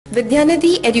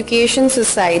Vidyanidhi Education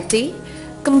Society,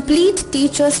 complete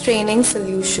teachers training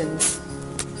solutions.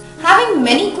 Having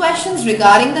many questions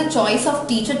regarding the choice of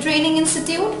teacher training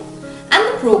institute and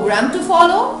the program to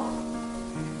follow?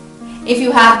 If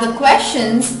you have the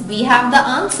questions, we have the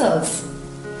answers.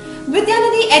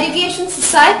 Vidyanidhi Education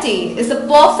Society is the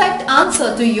perfect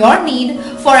answer to your need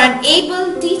for an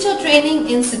able teacher training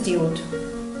institute.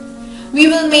 We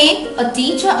will make a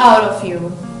teacher out of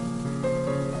you.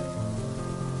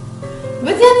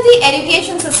 Vidyanidhi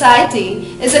Education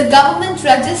Society is a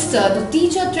government-registered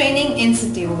teacher training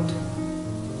institute.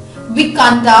 We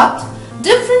conduct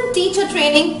different teacher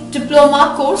training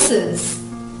diploma courses.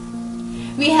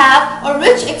 We have a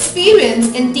rich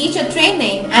experience in teacher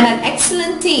training and an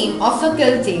excellent team of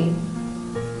faculty.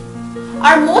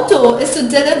 Our motto is to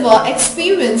deliver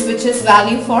experience which is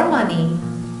value for money.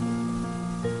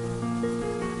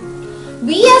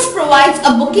 VS provides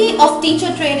a bouquet of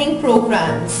teacher training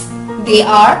programs. They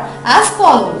are as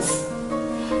follows: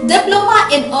 Diploma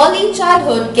in Early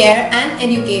Childhood Care and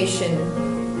Education,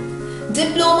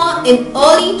 Diploma in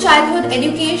Early Childhood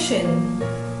Education,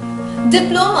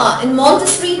 Diploma in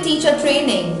Montessori Teacher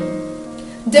Training,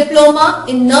 Diploma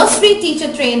in Nursery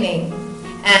Teacher Training,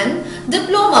 and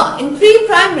Diploma in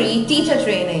Pre-Primary Teacher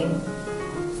Training.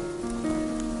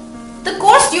 The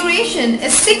course duration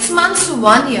is 6 months to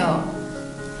 1 year.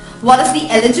 What is the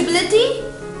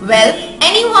eligibility? Well,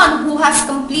 anyone who has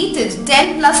completed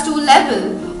 10+2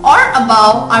 level or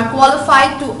above are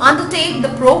qualified to undertake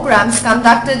the programs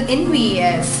conducted in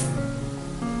VES.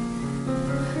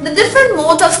 The different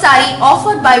modes of study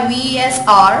offered by VES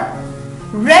are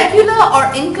regular or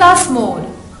in-class mode,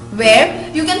 where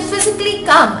you can physically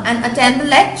come and attend the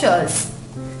lectures.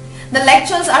 The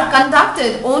lectures are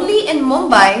conducted only in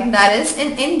Mumbai, that is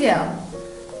in India.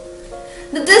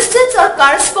 The distance or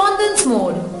correspondence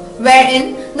mode,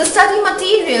 wherein the study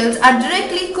materials are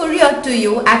directly couriered to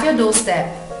you at your doorstep.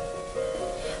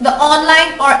 The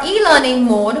online or e-learning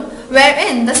mode,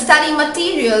 wherein the study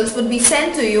materials would be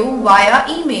sent to you via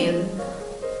email.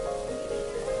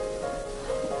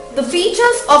 The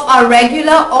features of our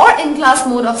regular or in-class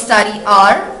mode of study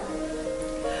are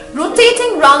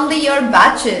rotating round-the-year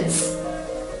batches,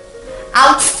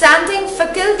 outstanding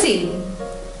faculty,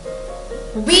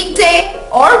 weekday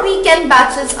or weekend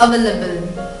batches available,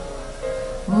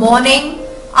 morning,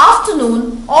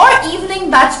 afternoon or evening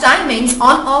batch timings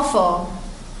on offer,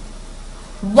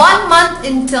 1 month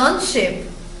internship,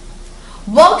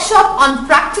 workshop on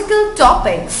practical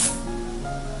topics.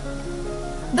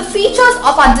 The features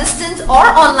of our distance or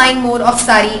online mode of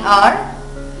study are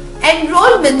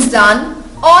enrollments done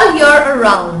all year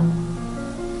around.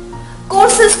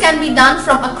 Courses can be done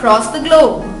from across the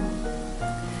globe.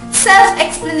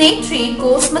 Self-explanatory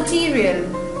course material.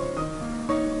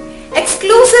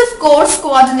 Exclusive course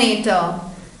coordinator.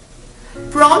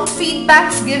 Prompt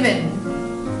feedbacks given.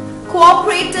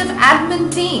 Cooperative admin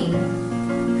team.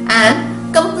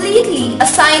 And completely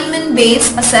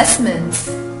assignment-based assessments.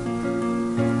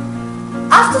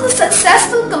 After the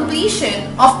successful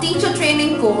completion of teacher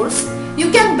training course,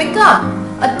 you can become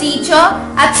a teacher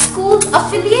at schools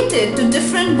affiliated to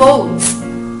different boards,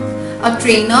 a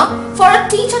trainer for a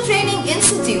teacher training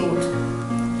institute,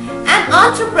 an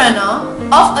entrepreneur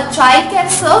of a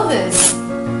childcare service,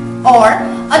 or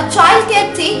a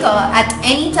childcare taker at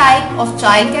any type of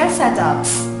childcare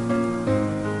setups.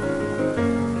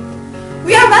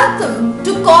 We are welcome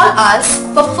to call us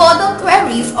for further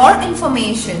queries or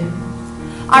information.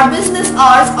 Our business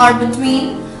hours are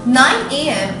between 9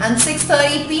 a.m. and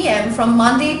 6:30 p.m. from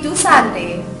Monday to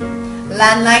Saturday.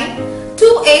 Landline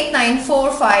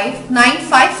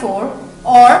 28945954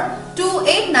 or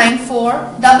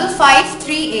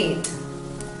 28945538.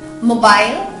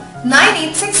 Mobile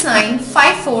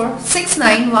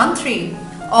 9869546913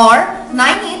 or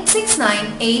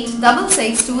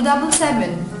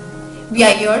 9869866277. We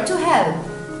are here to help.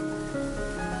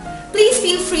 Please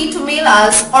feel free to mail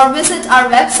us or visit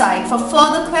our website for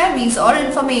further queries or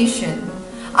information.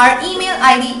 Our email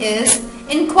ID is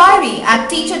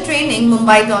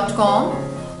inquiry@teachertrainingmumbai.com,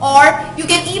 or you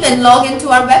can even log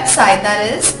into our website,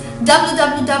 that is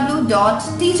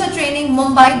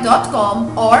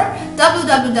www.teachertrainingmumbai.com or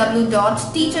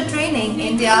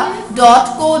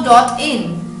www.teachertrainingindia.co.in.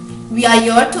 We are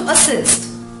here to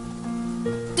assist.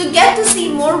 To get to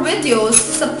see more videos,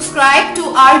 subscribe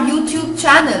to our YouTube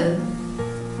channel.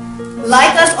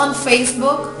 Like us on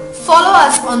Facebook, follow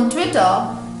us on Twitter,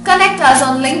 connect us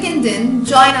on LinkedIn,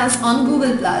 join us on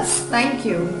Google+. Thank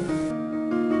you.